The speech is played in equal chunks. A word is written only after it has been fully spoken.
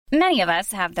Many of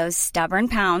us have those stubborn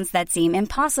pounds that seem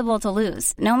impossible to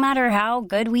lose, no matter how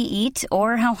good we eat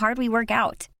or how hard we work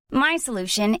out. My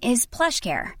solution is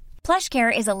PlushCare.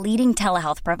 PlushCare is a leading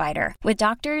telehealth provider with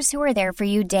doctors who are there for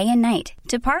you day and night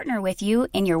to partner with you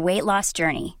in your weight loss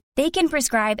journey. They can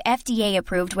prescribe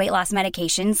FDA-approved weight loss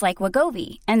medications like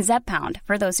Wegovy and Zepbound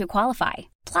for those who qualify.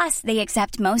 Plus, they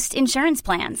accept most insurance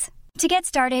plans. To get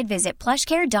started, visit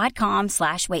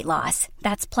plushcare.com/weightloss.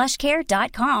 That's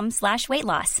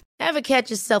plushcare.com/weightloss. Ever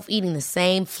catch yourself eating the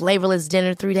same flavorless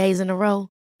dinner 3 days in a row?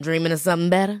 Dreaming of something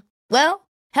better? Well,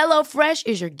 HelloFresh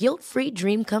is your guilt-free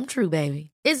dream come true,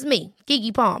 baby. It's me,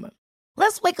 Keke Palmer.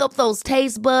 Let's wake up those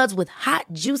taste buds with hot,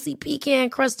 juicy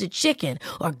pecan-crusted chicken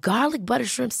or garlic butter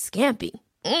shrimp scampi.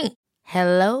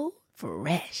 Hello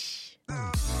Fresh.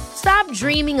 Stop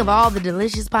dreaming of all the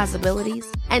delicious possibilities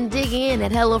and dig in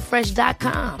at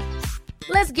HelloFresh.com.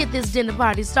 Let's get this dinner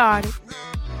party started.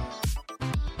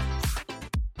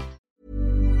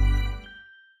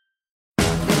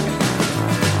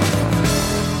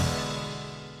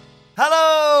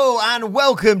 Hello and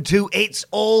welcome to It's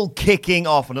All Kicking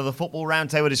Off, another football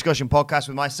roundtable discussion podcast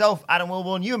with myself, Adam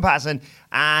Wilborn, Ewan Patterson,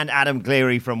 and Adam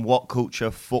Cleary from What Culture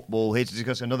Football, here to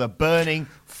discuss another burning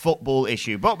football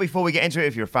issue. But before we get into it,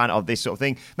 if you're a fan of this sort of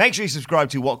thing, make sure you subscribe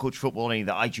to What Culture Football on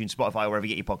either iTunes, Spotify, wherever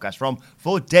you get your podcast from,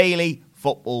 for daily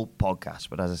football podcasts.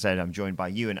 But as I said, I'm joined by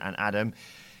Ewan and Adam.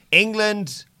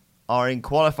 England are in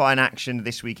qualifying action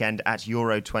this weekend at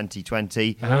Euro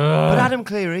 2020. But Adam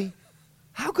Cleary,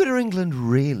 how good are England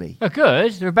really? They're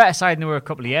good. They're a better side than they were a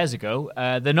couple of years ago.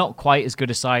 They're not quite as good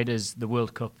a side as the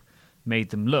World Cup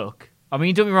made them look. I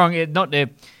mean, don't be wrong, not to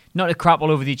crap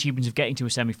all over the achievements of getting to a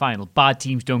semi-final. Bad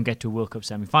teams don't get to a World Cup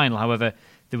semi-final. However,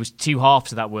 there was two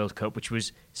halves of that World Cup, which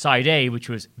was Side A, which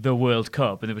was the World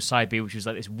Cup, and there was Side B, which was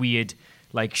like this weird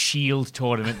like shield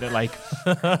tournament that like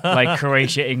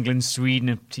Croatia, England,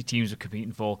 Sweden teams were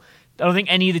competing for. I don't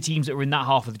think any of the teams that were in that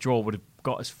half of the draw would have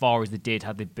got as far as they did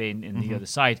had they been in the other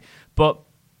side. But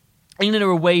England are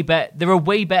a way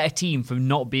better team from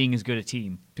not being as good a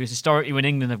team. Because historically, when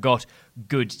England have got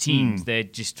good teams, they're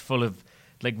just full of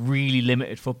like really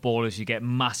limited footballers who get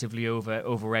massively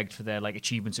over-egged for their like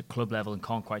achievements at club level and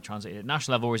can't quite translate it at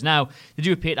national level. Whereas now they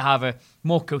do appear to have a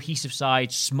more cohesive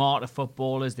side, smarter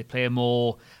footballers. They play a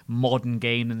more modern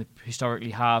game than they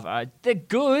historically have. They're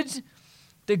good,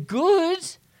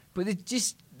 but they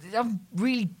haven't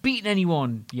really beaten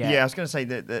anyone yet. Yeah, I was going to say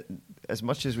that as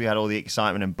much as we had all the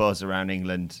excitement and buzz around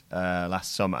England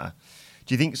last summer,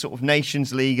 do you think sort of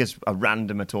Nations League, as a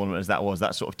random a tournament as that was,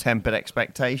 that sort of tempered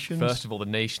expectations? First of all, the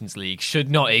Nations League should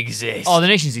not exist. Oh, the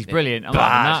Nations League's brilliant. I'm loving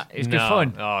that. It's good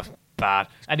fun. Oh, bad.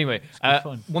 Anyway,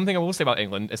 one thing I will say about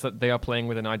England is that they are playing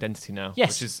with an identity now.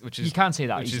 Yes, which is you can't say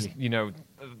that easily.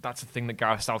 That's a thing that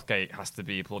Gareth Southgate has to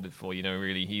be applauded for.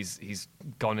 Really, he's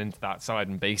gone into that side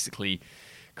and basically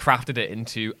crafted it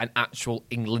into an actual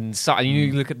England side. And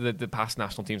you look at the past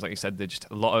national teams, like you said, they're just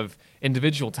a lot of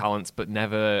individual talents, but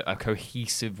never a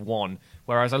cohesive one.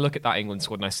 Whereas I look at that England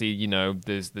squad and I see,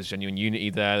 there's genuine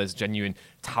unity there, there's genuine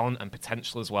talent and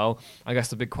potential as well. I guess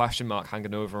the big question mark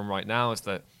hanging over them right now is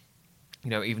that,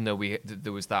 even though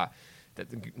there was that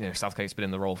Southgate's been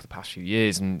in the role for the past few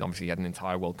years and obviously had an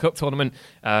entire World Cup tournament,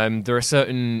 there are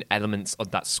certain elements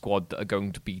of that squad that are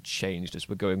going to be changed as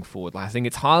we're going forward. I think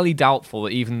it's highly doubtful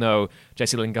that even though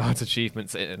Jesse Lingard's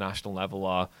achievements at international level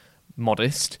are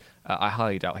modest, I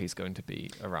highly doubt he's going to be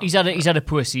around. He's had a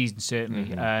poor season, certainly.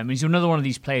 He's another one of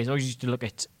these players. I always used to look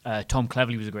at Tom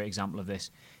Cleverley was a great example of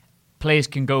this. Players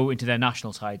can go into their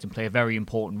national sides and play a very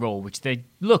important role, which they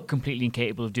look completely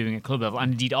incapable of doing at club level,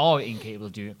 and indeed are incapable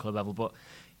of doing at club level. But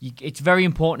it's very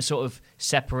important to sort of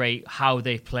separate how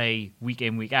they play week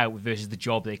in, week out versus the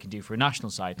job they can do for a national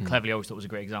side. Cleverley always thought was a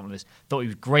great example of this. Thought he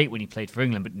was great when he played for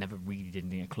England, but never really did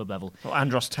anything at club level. Well,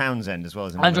 Andros Townsend as well.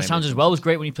 Andros Townsend as well was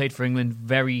great when he played for England.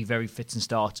 Very, very fits and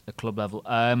starts at club level.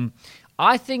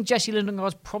 I think Jesse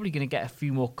Lingard's probably going to get a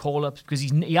few more call-ups because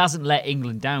he hasn't let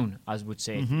England down, as would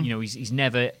say. He's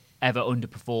never, ever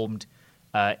underperformed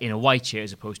in a white shirt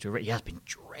as opposed to a red. He has been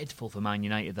dreadful for Man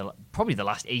United, probably the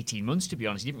last 18 months, to be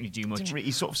honest. He didn't really do much.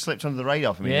 He sort of slipped under the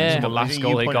radar for me. Yeah. The last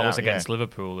goal he got was against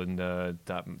Liverpool and the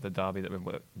derby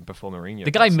before Mourinho.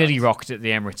 The guy Millie rocked at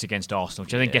the Emirates against Arsenal,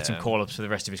 which I think gets him call-ups for the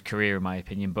rest of his career, in my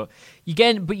opinion. But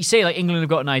you say like England have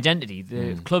got an identity.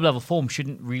 The club level form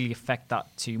shouldn't really affect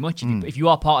that too much. If you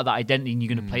are part of that identity and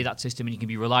you're going to play that system and you can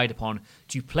be relied upon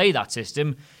to play that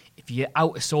system, if you're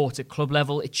out of sorts at club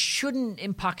level, it shouldn't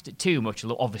impact it too much.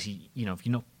 Obviously, if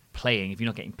you're not playing, if you're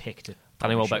not getting picked.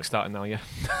 Danny Welbeck starting now, yeah.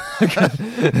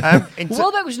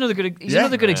 Welbeck was another good. He's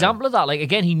another good example of that. Like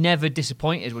again, he never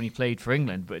disappointed when he played for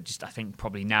England, but just I think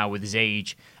probably now with his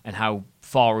age and how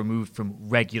far removed from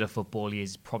regular football he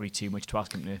is, probably too much to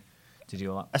ask him to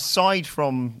do all that. Aside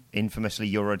from infamously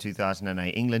Euro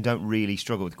 2008, England don't really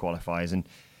struggle with qualifiers. And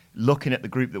looking at the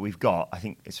group that we've got, I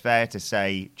think it's fair to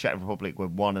say Czech Republic were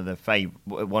one of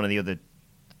the other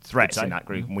threats in that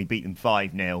group, and we beat them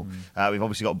 5-0. We've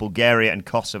obviously got Bulgaria and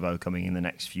Kosovo coming in the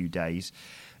next few days.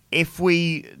 If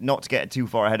we, not to get too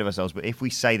far ahead of ourselves, but if we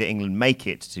say that England make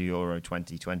it to Euro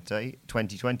 2020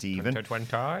 even,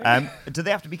 do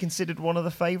they have to be considered one of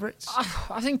the favourites?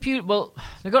 I think, they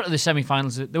got to the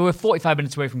semi-finals. They were 45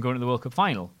 minutes away from going to the World Cup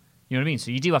final. You know what I mean?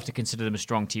 So you do have to consider them a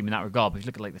strong team in that regard. But if you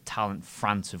look at like the talent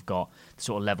France have got, the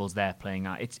sort of levels they're playing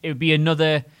at, it would be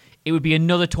another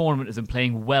tournament of them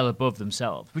playing well above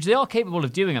themselves, which they are capable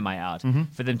of doing, I might add,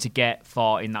 for them to get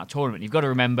far in that tournament. You've got to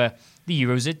remember the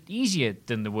Euros are easier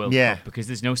than the World Cup because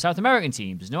there's no South American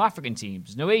teams, there's no African teams,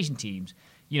 there's no Asian teams.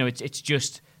 You know, it's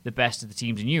just the best of the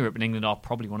teams in Europe, and England are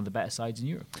probably one of the better sides in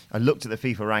Europe. I looked at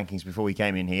the FIFA rankings before we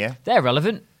came in here. They're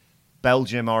relevant.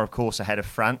 Belgium are, of course, ahead of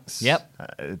France.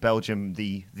 Yep. Belgium,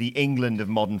 the England of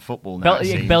modern football now.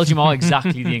 Belgium are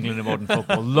exactly the England of modern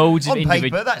football. Loads of on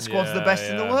paper, that squad's the best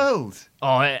in the world.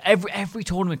 Oh, every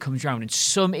tournament comes around,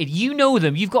 and you know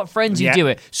them. You've got friends who do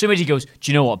it. Somebody goes,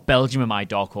 "Do you know what? Belgium are my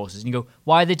dark horses." And you go,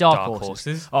 "Why are they dark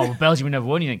horses?" Oh, well, Belgium have never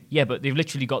won anything. Yeah, but they've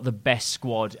literally got the best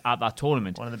squad at that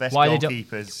tournament. One of the best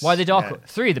goalkeepers. Why are they dark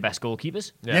horses? Three of the best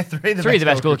goalkeepers. Yeah, three of the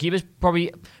best goalkeepers.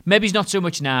 Probably, maybe it's not so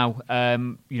much now.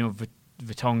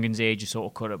 Vertonghen's age has sort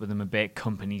of caught up with them a bit.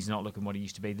 Company's not looking what he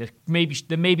used to be. They're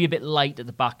maybe a bit light at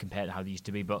the back compared to how they used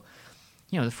to be, but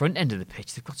the front end of the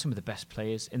pitch, they've got some of the best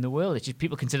players in the world. It's just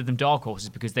people consider them dark horses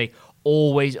because they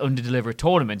always underdeliver at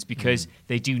tournaments because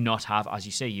they do not have, as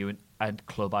you say, a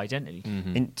club identity.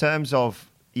 In terms of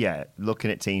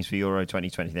looking at teams for Euro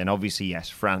 2020, then obviously yes,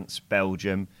 France,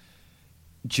 Belgium.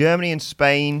 Germany and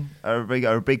Spain are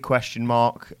a big question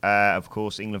mark. Of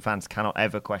course, England fans cannot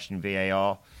ever question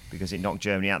VAR because it knocked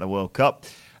Germany out of the World Cup.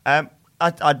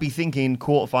 I'd be thinking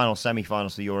quarterfinals,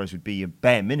 semi-finals for the Euros would be a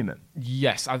bare minimum.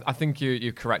 Yes, I think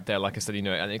you're correct there. Like I said,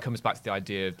 and it comes back to the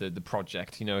idea of the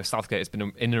project. Southgate has been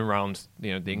in and around the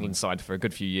England side for a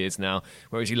good few years now.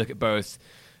 Whereas you look at both.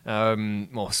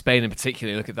 Spain in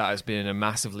particular, look at that as being a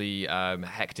massively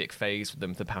hectic phase for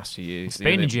them for the past few years.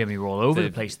 Spain and Germany were all over the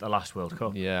place at the last World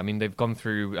Cup. Yeah, I mean they've gone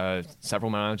through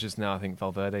several managers now. I think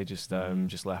Valverde just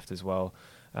left as well.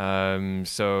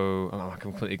 So I've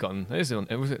completely gotten. It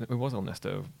was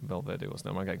Ernesto Valverde,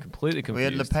 wasn't it? I'm getting completely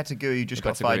confused. We had Lopetegui who just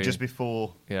got fired just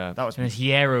before. Yeah, that was. And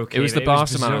Hierro came. It was the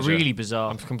Barca manager. Really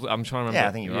bizarre. I'm trying to remember. Yeah,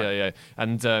 I think you're right. Yeah.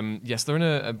 And yes, they're in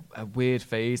a weird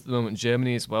phase at the moment.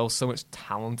 Germany as well. So much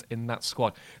talent in that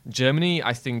squad. Germany,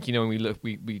 I think when we look,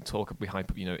 we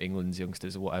hype up England's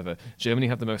youngsters or whatever. Germany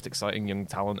have the most exciting young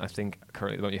talent. I think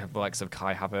currently at the moment you have the likes of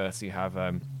Kai Havertz. You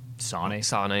have. Sane in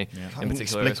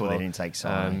particular as well. They didn't take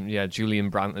Sane.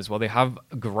 Julian Brandt as well. They have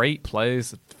great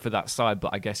players for that side,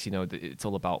 but I guess it's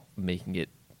all about making it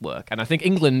work. And I think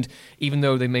England, even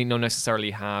though they may not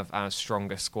necessarily have as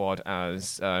strong a squad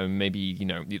as maybe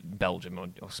Belgium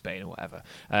or Spain or whatever,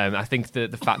 I think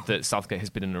the fact that Southgate has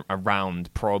been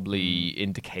around probably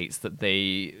indicates that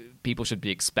people should be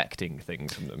expecting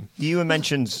things from them. You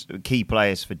mentioned key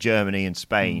players for Germany and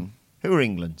Spain. Who are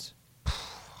England's?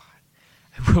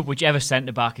 Whichever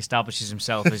centre-back establishes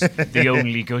himself as the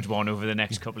only good one over the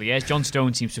next couple of years. John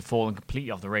Stones seems to have fallen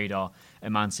completely off the radar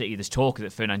at Man City. There's talk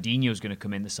that Fernandinho is going to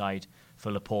come in the side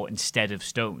for Laporte instead of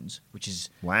Stones, which is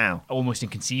almost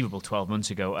inconceivable 12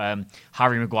 months ago.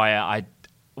 Harry Maguire,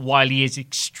 while he is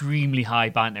extremely high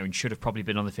banter and should have probably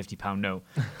been on the £50 note,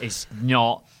 is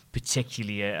not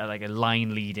particularly a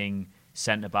line-leading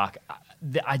centre-back.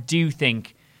 I do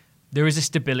think there is a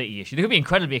stability issue. They could be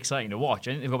incredibly exciting to watch.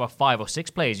 I think they've got about 5 or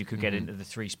 6 players who could get into the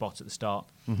 3 spots at the start,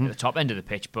 at the top end of the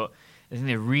pitch, but I think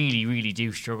they really, really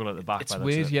do struggle at the back. It's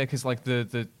weird, because like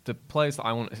the players that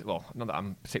I want, well, not that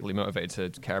I'm particularly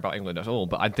motivated to care about England at all,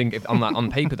 but I think if on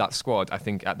paper that squad, I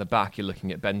think at the back you're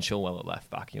looking at Ben Chilwell at left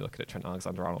back, and you're looking at Trent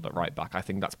Alexander-Arnold at right back. I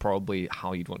think that's probably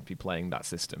how you'd want to be playing that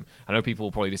system. I know people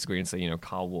will probably disagree and say,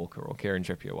 Kyle Walker or Kieran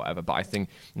Trippier or whatever, but I think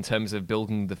in terms of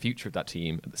building the future of that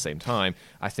team at the same time,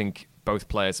 I think both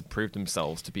players have proved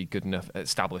themselves to be good enough,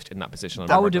 established in that position.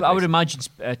 I would imagine,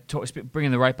 bringing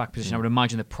the right back position, I would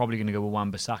imagine they're probably going to go with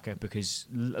Wan-Bissaka, because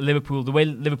Liverpool, the way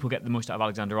Liverpool get the most out of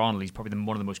Alexander-Arnold, he's probably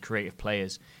one of the most creative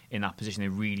players in that position. They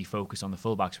really focus on the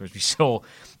fullbacks, whereas we saw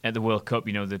at the World Cup,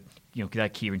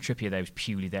 that Kieran Trippier there was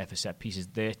purely there for set pieces.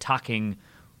 The attacking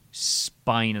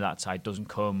spine of that side doesn't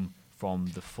come from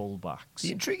the fullbacks.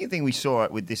 The intriguing thing we saw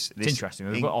with this It's interesting.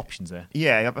 We've got options there.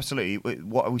 Yeah, absolutely.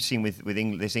 What we've seen with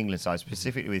this England side,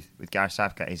 specifically with Gareth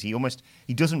Southgate, is he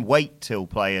doesn't wait till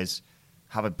players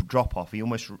have a drop off. He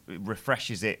almost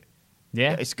refreshes it.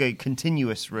 Yeah, it's a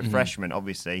continuous refreshment.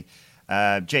 Obviously,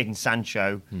 Jadon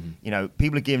Sancho.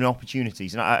 People are given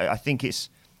opportunities, and I think it's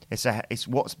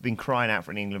what's been crying out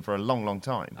for in England for a long, long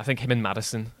time. I think him and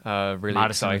Maddison really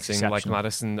exciting. Like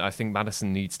Maddison, I think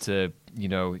Maddison needs to,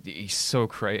 he's so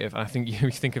creative. And I think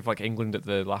you think of like England at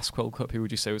the last World Cup. Who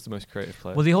would you say was the most creative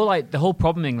player? Well, the whole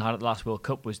problem England had at the last World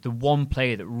Cup was the one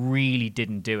player that really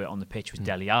didn't do it on the pitch was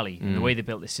Dele Alli. And the way they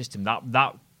built the system,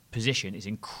 that position is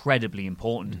incredibly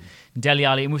important. Dele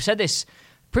Alli, and we've said this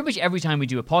pretty much every time we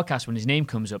do a podcast when his name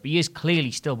comes up, he is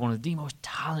clearly still one of the most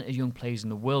talented young players in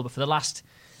the world. But for the last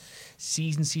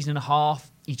season and a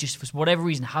half, he just, for whatever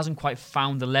reason, hasn't quite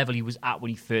found the level he was at when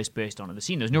he first burst onto the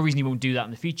scene. There's no reason he won't do that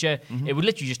in the future. It would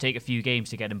literally just take a few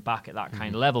games to get him back at that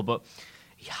kind of level, but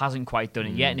he hasn't quite done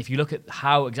it yet. And if you look at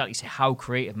how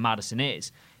creative Maddison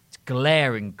is, it's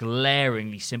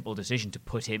glaringly simple decision to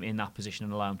put him in that position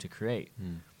and allow him to create.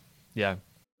 Yeah.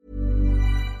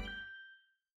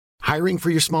 Hiring for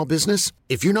your small business?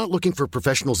 If you're not looking for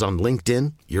professionals on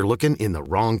LinkedIn, you're looking in the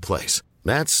wrong place.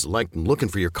 That's like looking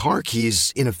for your car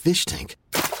keys in a fish tank.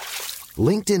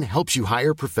 LinkedIn helps you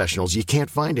hire professionals you can't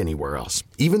find anywhere else,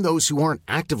 even those who aren't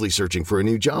actively searching for a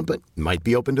new job but might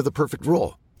be open to the perfect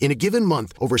role. In a given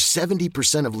month, over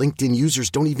 70% of LinkedIn users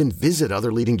don't even visit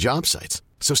other leading job sites.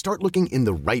 So start looking in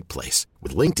the right place.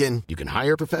 With LinkedIn, you can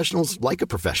hire professionals like a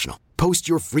professional. Post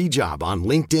your free job on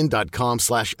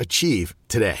linkedin.com/achieve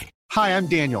today. Hi, I'm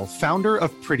Daniel, founder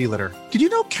of Pretty Litter. Did you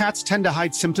know cats tend to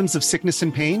hide symptoms of sickness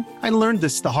and pain? I learned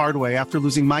this the hard way after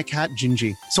losing my cat,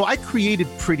 Gingy. So I created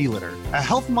Pretty Litter, a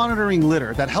health monitoring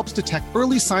litter that helps detect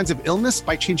early signs of illness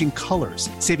by changing colors,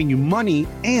 saving you money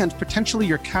and potentially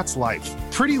your cat's life.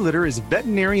 Pretty Litter is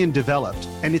veterinarian developed,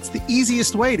 and it's the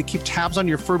easiest way to keep tabs on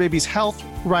your fur baby's health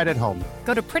right at home.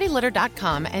 Go to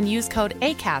prettylitter.com and use code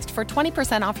ACAST for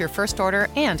 20% off your first order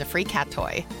and a free cat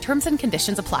toy. Terms and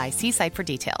conditions apply. See site for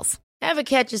details. Ever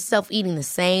catch yourself eating the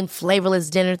same flavorless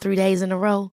dinner 3 days in a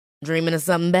row? Dreaming of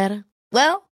something better?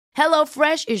 Well,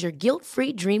 HelloFresh is your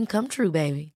guilt-free dream come true,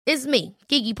 baby. It's me,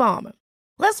 Keke Palmer.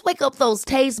 Let's wake up those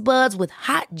taste buds with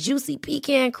hot, juicy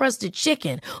pecan-crusted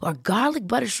chicken or garlic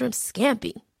butter shrimp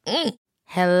scampi.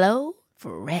 Hello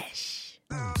Fresh.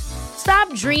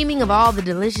 Stop dreaming of all the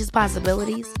delicious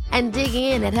possibilities and dig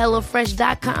in at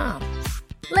HelloFresh.com.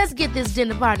 Let's get this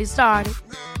dinner party started.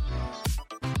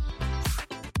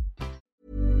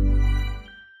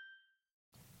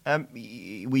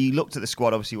 We looked at the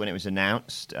squad, obviously, when it was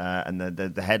announced, and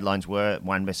the headlines were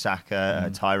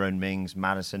Wan-Bissaka, Tyrone Mings,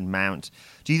 Maddison, Mount.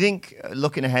 Do you think,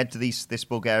 looking ahead to this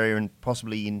Bulgaria and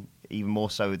possibly even more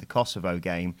so with the Kosovo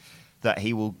game, that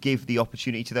he will give the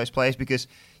opportunity to those players? Because,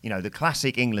 the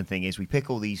classic England thing is we pick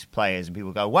all these players and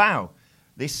people go, wow,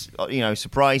 this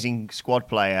surprising squad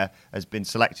player has been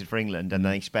selected for England, and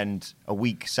they spend a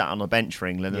week sat on a bench for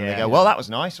England, and they go, well, that was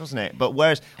nice, wasn't it? But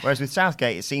whereas with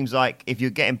Southgate, it seems like if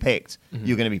you're getting picked,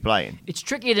 you're going to be playing. It's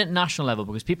tricky at international level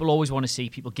because people always want to see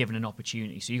people given an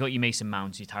opportunity. So you got your Mason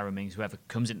Mounts, your Tyrone Mings, whoever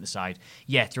comes into the side,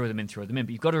 throw them in. But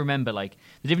you've got to remember, like,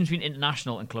 the difference between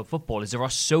international and club football is there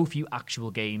are so few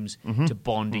actual games to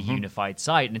bond a unified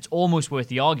side, and it's almost worth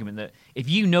the argument that if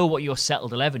you know what your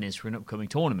settled 11 is for an upcoming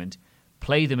tournament,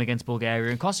 play them against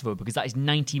Bulgaria and Kosovo, because that is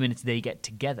 90 minutes they get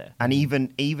together. And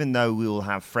even though we will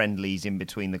have friendlies in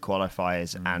between the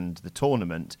qualifiers and the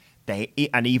tournament,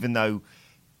 and even though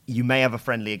you may have a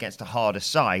friendly against a harder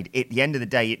side, at the end of the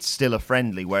day, it's still a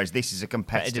friendly, whereas this is a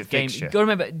competitive fixture. You've got to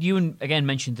remember, you again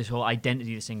mentioned this whole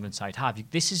identity this England side have.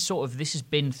 This has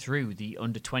been through the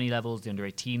under-20 levels, the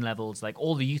under-18 levels, like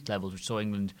all the youth levels, which saw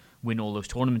England win all those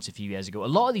tournaments a few years ago. A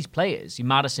lot of these players, your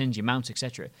Maddisons, your Mounts,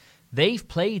 etc., they've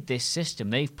played this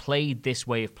system. They've played this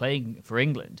way of playing for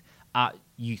England at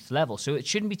youth level. So it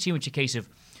shouldn't be too much a case of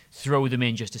throw them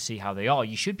in just to see how they are.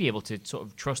 You should be able to sort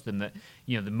of trust them that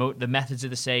the methods are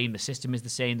the same, the system is the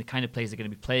same, the kind of players they're going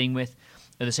to be playing with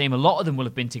are the same. A lot of them will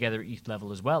have been together at youth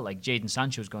level as well. Like Jadon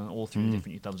Sancho's gone all through the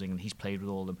different youth levels in England. He's played with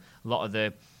all of them. A lot of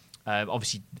the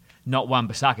obviously not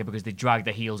Wan-Bissaka because they dragged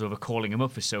their heels over calling him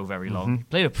up for so very long. He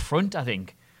played up front, I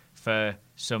think, for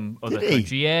some other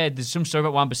country. Yeah, there's some story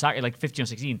about Wan-Bissaka, like 15 or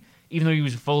 16. Even though he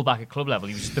was a full-back at club level,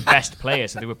 he was the best player,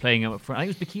 so they were playing him up front. I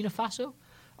think it was Burkina Faso,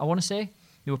 I want to say.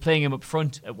 They were playing him up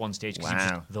front at one stage because he was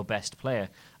just the best player.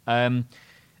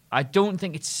 I don't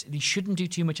think they shouldn't do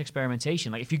too much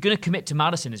experimentation. Like, if you're going to commit to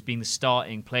Maddison as being the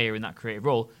starting player in that creative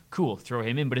role, cool, throw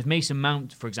him in. But if Mason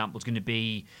Mount, for example, is going to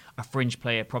be a fringe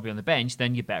player probably on the bench,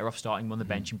 then you're better off starting him on the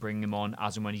bench and bringing him on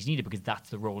as and when he's needed, because that's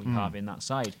the role you have in that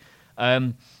side.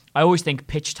 I always think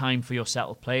pitch time for your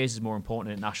settled players is more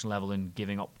important at national level than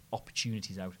giving up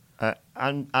opportunities out.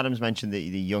 And Adam's mentioned the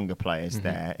younger players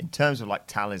there. In terms of like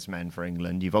talisman for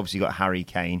England, you've obviously got Harry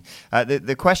Kane.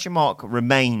 The question mark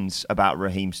remains about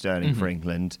Raheem Sterling for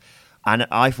England. And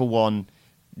I, for one,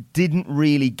 didn't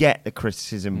really get the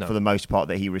criticism for the most part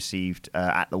that he received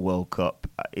at the World Cup.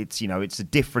 It's a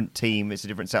different team, it's a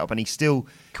different setup, and he's still.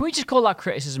 Can we just call that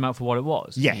criticism out for what it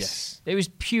was? Yes. It was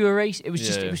pure race. It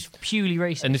was it was purely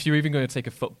racist. And if you're even going to take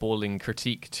a footballing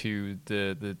critique to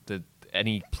the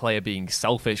any player being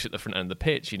selfish at the front end of the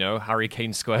pitch, Harry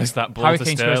Kane squares that ball. Harry to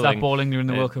Kane Sterling. squares that ball in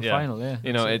the World Cup final. Yeah,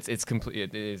 it's completely,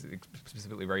 it is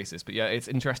specifically racist. But yeah, it's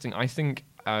interesting. I think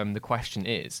the question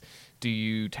is, do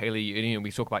you tailor?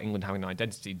 We talk about England having an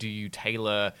identity. Do you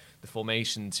tailor the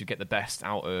formation to get the best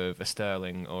out of a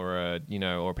Sterling or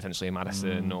or potentially a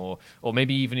Maddison, or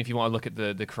maybe even if you want to look at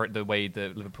the way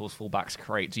that Liverpool's fullbacks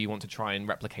create, do you want to try and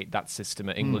replicate that system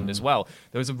at England as well?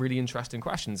 Those are really interesting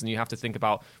questions, and you have to think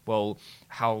about, well,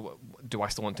 how do I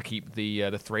still want to keep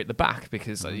the three at the back?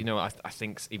 Because I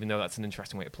think even though that's an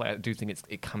interesting way to play, I do think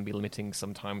it can be limiting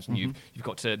sometimes when you've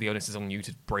got to, the onus is on you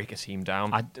to break a team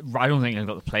down. I don't think they've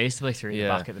got the players to play three at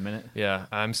the back at the minute. Yeah.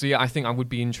 I think I would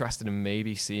be interested in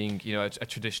maybe seeing a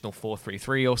traditional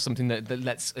 4-3-3 or something that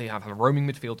lets have a roaming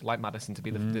midfield like Maddison to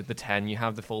be the 10. You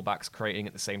have the fullbacks creating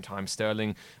at the same time.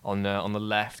 Sterling on the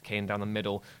left, Kane down the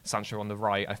middle, Sancho on the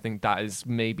right. I think that is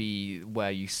maybe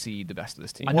where you see the best of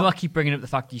this team. I know I keep bringing up the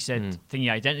fact you said thingy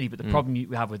identity, but the problem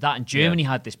we have with that, and Germany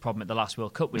had this problem at the last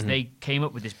World Cup, was they came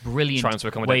up with this brilliant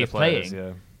way of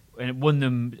playing. And it won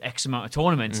them X amount of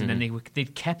tournaments, and then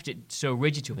they'd kept it so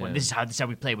rigid to a point. This is how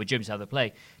we play. We're Germans, how they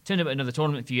play. Turned up at another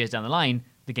tournament a few years down the line,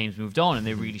 the game's moved on, and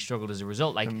they really struggled as a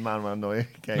result. Like Manuel Neuer, you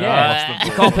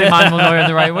can't play Manuel Neuer on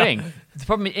the right wing. The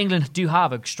problem is England do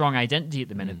have a strong identity at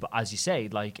the minute, but as you say,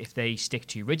 like if they stick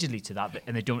too rigidly to that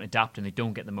and they don't adapt and they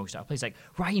don't get the most out of plays, like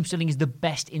Raheem Sterling is the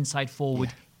best inside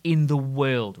forward in the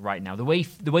world right now. The way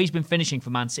he's been finishing for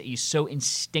Man City is so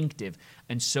instinctive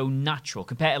and so natural.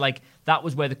 Compared to like that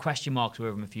was where the question marks were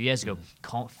of him a few years ago.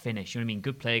 Can't finish. You know what I mean?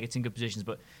 Good player, gets in good positions,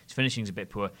 but his finishing's a bit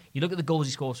poor. You look at the goals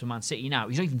he scores for Man City now.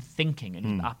 He's not even thinking,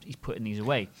 and he's putting these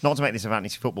away. Not to make this a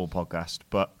fantasy football podcast,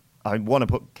 but I want to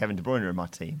put Kevin De Bruyne in my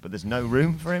team, but there's no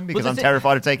room for him because I'm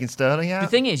terrified of taking Sterling out. The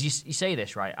thing is, you say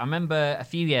this, right? I remember a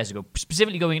few years ago,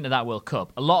 specifically going into that World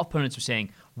Cup, a lot of pundits were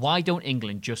saying, why don't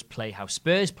England just play how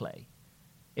Spurs play?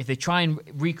 If they try and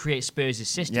recreate Spurs'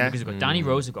 system, because they've got Danny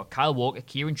Rose, they've got Kyle Walker,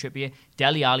 Kieran Trippier,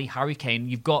 Dele Alli, Harry Kane,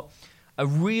 you've got a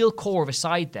real core of a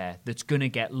side there that's going to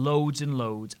get loads and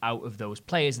loads out of those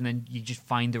players, and then you just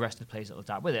find the rest of the players that will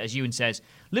adapt with it. As Ewan says,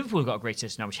 Liverpool have got a great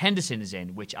system now, which Henderson is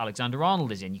in, which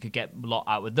Alexander-Arnold is in. You could get a lot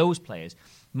out of those players.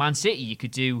 Man City, you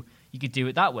could do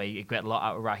it that way. You could get a lot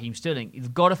out of Raheem Sterling.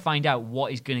 You've got to find out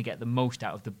what is going to get the most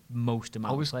out of the most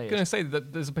amount of players. I was going to say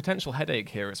that there's a potential headache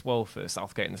here as well for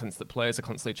Southgate in the sense that players are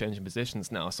constantly changing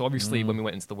positions now. So obviously when we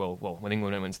went into the when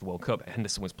England went into the World Cup,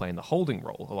 Henderson was playing the holding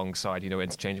role alongside,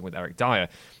 interchanging with Eric Dyer.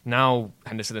 Now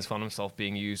Henderson has found himself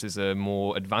being used as a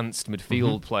more advanced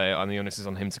midfield player, and the onus is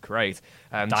on him to create.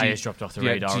 Dyer's dropped off the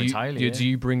radar entirely. Do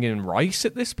you bring in Rice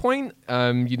at this point?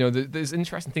 There's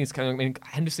interesting things.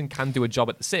 Henderson can do a job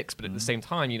at the 6, but at the same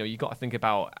time, you got to think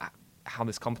about how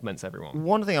this complements everyone.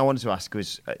 One thing I wanted to ask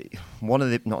was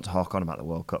not to hark on about the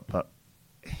World Cup, but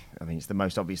I mean it's the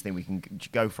most obvious thing we can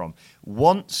go from.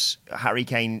 Once Harry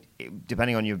Kane,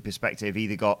 depending on your perspective,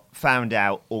 either got found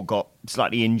out or got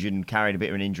slightly injured and carried a bit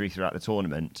of an injury throughout the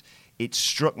tournament, it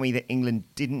struck me that England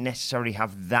didn't necessarily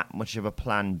have that much of a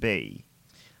plan B.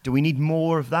 Do we need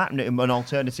more of that? An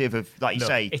alternative of, like you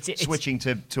say, switching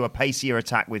to a pacier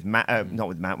attack with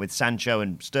with Sancho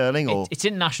and Sterling? Or it's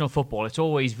international football. It's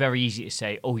always very easy to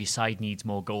say, your side needs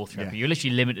more goal threat. But you're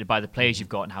literally limited by the players you've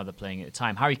got and how they're playing at the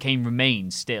time. Harry Kane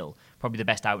remains still probably the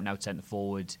best out-and-out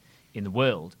centre-forward in the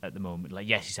world at the moment. Like,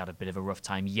 yes, he's had a bit of a rough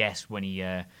time. Yes, when he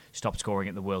stopped scoring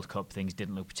at the World Cup, things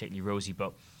didn't look particularly rosy,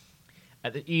 but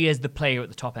he is the player at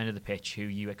the top end of the pitch who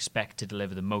you expect to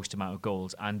deliver the most amount of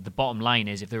goals. And the bottom line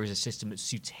is, if there is a system that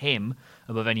suits him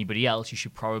above anybody else,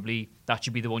 that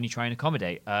should be the one you try and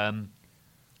accommodate.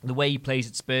 The way he plays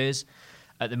at Spurs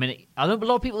at the minute, I know there's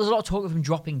a lot of talk of him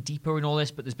dropping deeper and all this,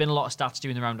 but there's been a lot of stats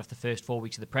doing the round after the first 4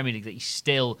 weeks of the Premier League that he's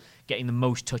still getting the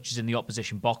most touches in the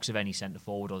opposition box of any centre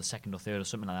forward, or the second or third or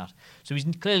something like that. So he's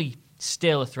clearly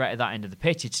still a threat at that end of the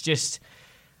pitch. It's just,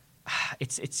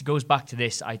 it goes back to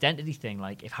this identity thing.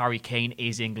 Like, if Harry Kane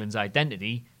is England's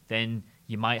identity, then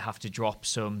you might have to drop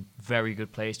some very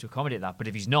good players to accommodate that. But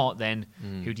if he's not, then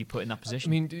who do you put in that position?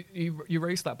 I mean, you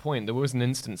raised that point. There was an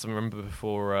instance, I remember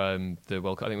before the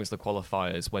World Cup, I think it was the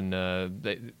qualifiers, when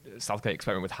Southgate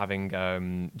experimented with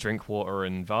having Drinkwater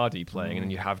and Vardy playing, and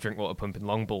then you have Drinkwater pumping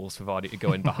long balls for Vardy to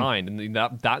go in behind. And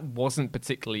that wasn't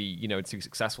particularly, too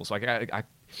successful. So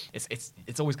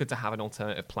it's always good to have an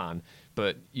alternative plan.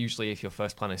 But usually if your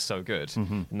first plan is so good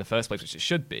in the first place, which it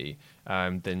should be,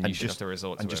 then you should have to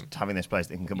resort to it. And just having this players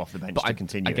that can come off the bench to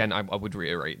continue. Again, I would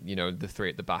reiterate, the three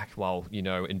at the back, while,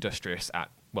 industrious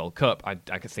at World Cup, I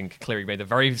think Cleary made a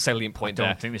very salient point I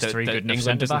there. don't think there's three good enough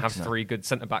England doesn't have centre-backs. three good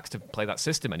centre-backs to play that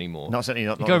system anymore. Certainly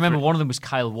not. You got to remember, one of them was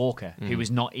Kyle Walker, who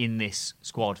is not in this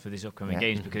squad for this upcoming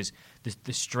games, because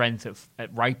the strength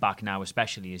at right back now,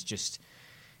 especially, is just...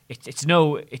 It's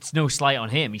no slight on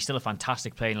him. He's still a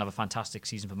fantastic player and he'll have a fantastic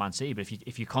season for Man City. But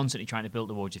if you're constantly trying to build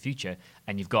towards your future,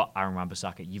 and you've got Aaron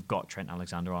Wan-Bissaka, you've got Trent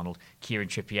Alexander-Arnold, Kieran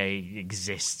Trippier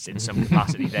exists in some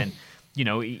capacity, then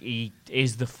he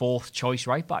is the fourth choice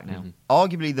right back now.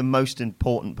 Arguably the most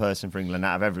important person for England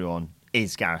out of everyone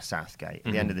is Gareth Southgate.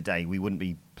 At the end of the day, we wouldn't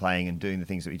be playing and doing the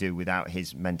things that we do without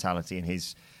his mentality and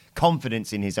his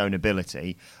confidence in his own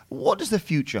ability. What does the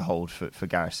future hold for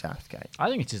Gareth Southgate? I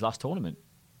think it's his last tournament.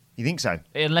 You think so?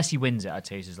 Unless he wins it, I'd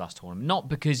say it's his last tournament. Not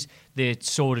because the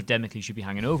sword of Damocles should be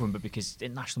hanging over him, but because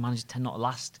international managers tend not to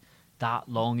last that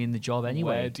long in the job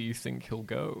anyway. Where do you think he'll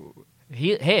go?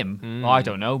 Him? Oh, I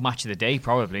don't know. Match of the day,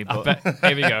 probably. But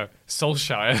Here we go.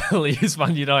 Solskjaer leaves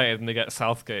Man United and they get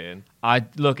Southgate in.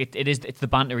 It's the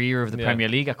banter era of the Premier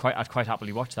League. I'd quite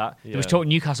happily watch that. There was talk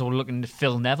Newcastle were looking at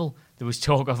Phil Neville. There was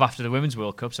talk of after the Women's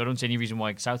World Cup, so I don't see any reason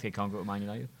why Southgate can't go to Man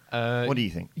United. What do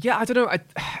you think? Yeah, I don't know.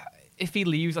 If he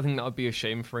leaves, I think that would be a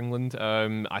shame for England.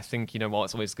 I think, while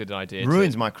it's always a good idea.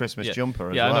 Ruins my Christmas jumper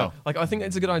as well. I think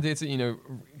it's a good idea to,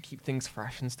 keep things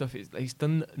fresh and stuff. He's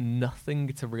done nothing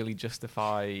to really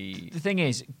justify... The thing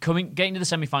is, getting to the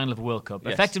semi-final of a World Cup,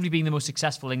 effectively being the most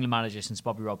successful England manager since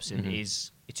Bobby Robson,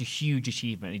 it's a huge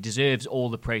achievement. He deserves all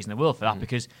the praise in the world for that,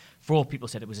 because for all people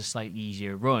said it was a slightly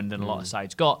easier run than a lot of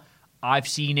sides got. I've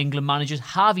seen England managers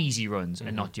have easy runs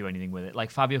and not do anything with it. Like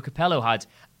Fabio Capello had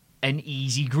an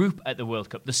easy group at the World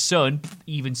Cup. The Sun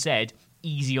even said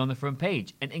easy on the front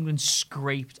page, and England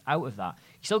scraped out of that.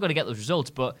 You still got to get those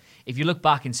results, but if you look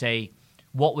back and say,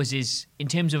 what was his, in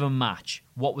terms of a match,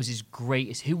 what was his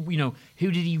greatest, who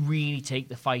did he really take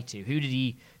the fight to? Who did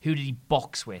he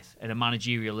box with at a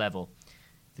managerial level?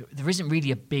 There isn't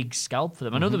really a big scalp for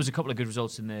them. I know there was a couple of good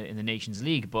results in the Nations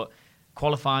League, but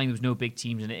qualifying, there was no big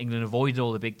teams in it. England avoided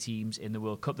all the big teams in the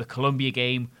World Cup. The Colombia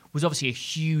game was obviously a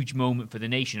huge moment for the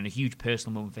nation and a huge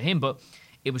personal moment for him, but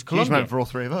it was Colombia. Huge moment for all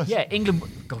three of us. Yeah, England.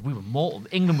 God, we were mortal.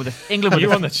 England with you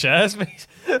were on the chairs, mate.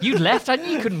 You'd left, hadn't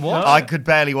you? You couldn't watch. I could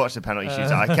barely watch the penalty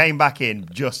shootout. I came back in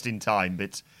just in time,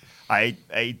 but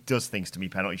it does things to me,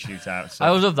 penalty shootout. So. I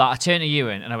always love that. I turned to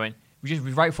Ewan and I went,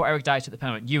 right before Eric Dyer took the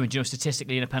penalty, Ewan,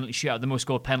 statistically in a penalty shootout, the most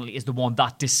scored penalty is the one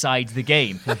that decides the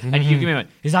game. And you went,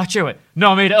 is that true?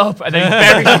 No, I made it up. And then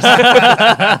he buried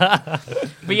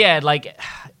it. But yeah,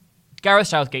 Gareth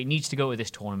Southgate needs to go to this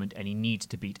tournament and he needs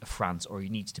to beat a France, or he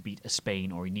needs to beat a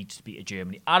Spain, or he needs to beat a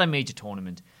Germany at a major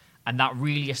tournament. And that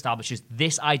really establishes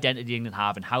this identity England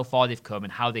have and how far they've come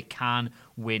and how they can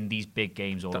win these big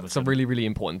games all of a That's sudden. a really, really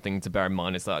important thing to bear in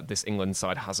mind, is that this England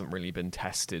side hasn't really been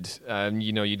tested.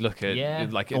 You look at...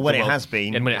 when it has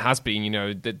been. And when it has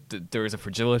been, there is a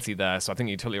fragility there. So I think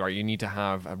you're totally right. You need to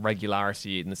have a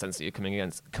regularity in the sense that you're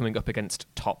coming up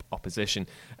against top opposition.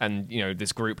 And,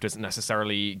 this group doesn't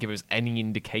necessarily give us any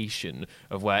indication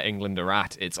of where England are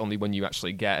at. It's only when you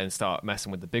actually get and start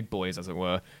messing with the big boys, as it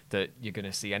were, that you're going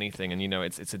to see anything. And,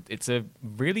 it's a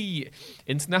really...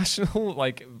 International,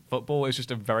 football is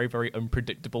just a very, very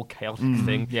unpredictable, chaotic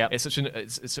thing. Yeah, it's such an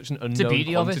unknown the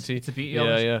beauty quantity. It's the beauty of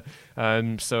it.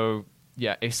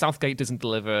 Yeah. If Southgate doesn't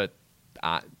deliver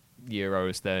at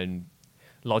Euros, then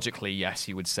logically, yes,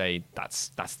 you would say that's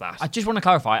that. I just want to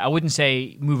clarify. I wouldn't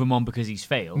say move him on because he's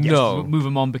failed. No. Move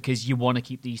him on because you want to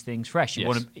keep these things fresh.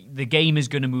 The game is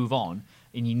going to move on,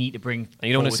 and you need to bring. And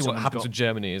you don't want to see what happens with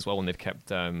Germany as well when they've kept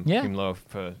Joachim Löw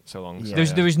for so long. Yeah.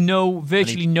 There is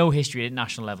virtually no history at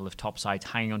national level of top sides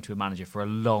hanging on to a manager for a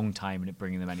long time and it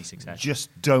bringing them any success. Just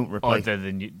don't replace... Other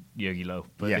than Jogi Löw.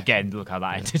 But again, look how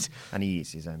that ended. And he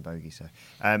eats his own bogey, so...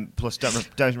 plus,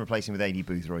 don't replace him with AD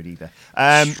Boothroyd either.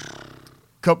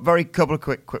 Couple of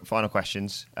quick final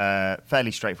questions.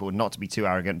 Fairly straightforward, not to be too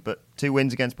arrogant, but 2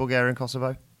 wins against Bulgaria and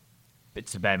Kosovo?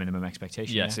 It's the bare minimum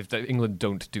expectation. Yes, if England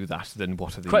don't do that, then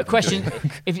what are the question?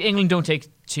 If England don't take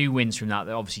 2 wins from that,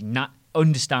 they're obviously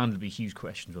understandably, huge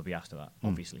questions will be asked of that,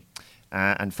 obviously.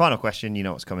 And final question, you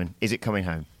know what's coming. Is it coming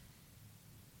home?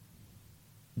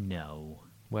 No.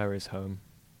 Where is home?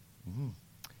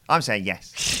 I'm saying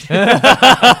yes.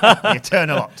 The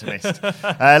eternal optimist.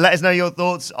 Let us know your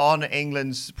thoughts on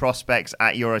England's prospects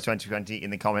at Euro 2020 in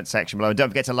the comments section below. And don't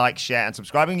forget to like, share, and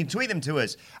subscribe. And you can tweet them to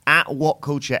us at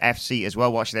WhatCultureFC as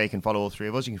well. Watch there. You can follow all three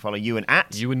of us. You can follow Ewan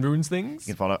at Ewan Ruins Things.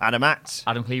 You can follow Adam at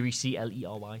Adam Cleary,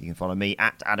 Clery. You can follow me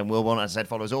at Adam Wilborn. As I said,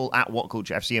 follow us all at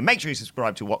WhatCultureFC. And make sure you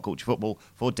subscribe to What Culture Football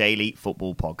for daily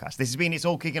football podcasts. This has been It's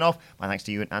All Kicking Off. My thanks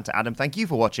to you and to Adam. Thank you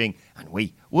for watching. And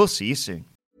we will see you soon.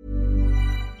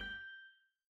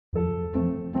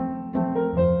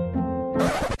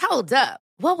 Hold up.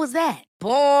 What was that?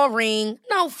 Boring.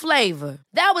 No flavor.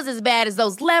 That was as bad as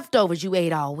those leftovers you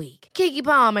ate all week. Keke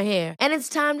Palmer here, and it's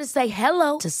time to say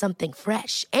hello to something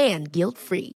fresh and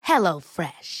guilt-free. Hello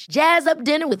Fresh. Jazz up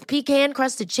dinner with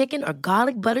pecan-crusted chicken or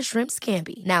garlic butter shrimp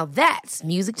scampi. Now that's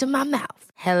music to my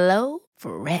mouth. Hello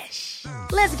Fresh.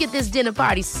 Let's get this dinner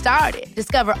party started.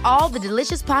 Discover all the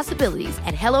delicious possibilities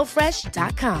at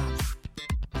HelloFresh.com.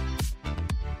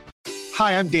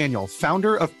 Hi, I'm Daniel,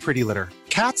 founder of Pretty Litter.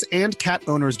 Cats and cat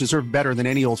owners deserve better than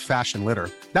any old-fashioned litter.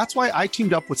 That's why I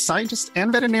teamed up with scientists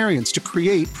and veterinarians to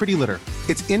create Pretty Litter.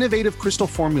 Its innovative crystal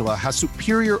formula has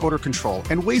superior odor control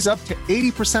and weighs up to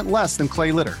 80% less than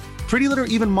clay litter. Pretty Litter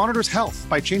even monitors health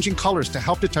by changing colors to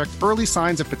help detect early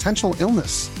signs of potential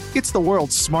illness. It's the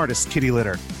world's smartest kitty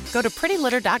litter. Go to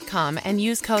prettylitter.com and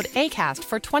use code ACAST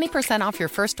for 20% off your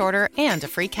first order and a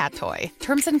free cat toy.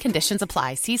 Terms and conditions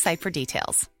apply. See site for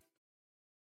details.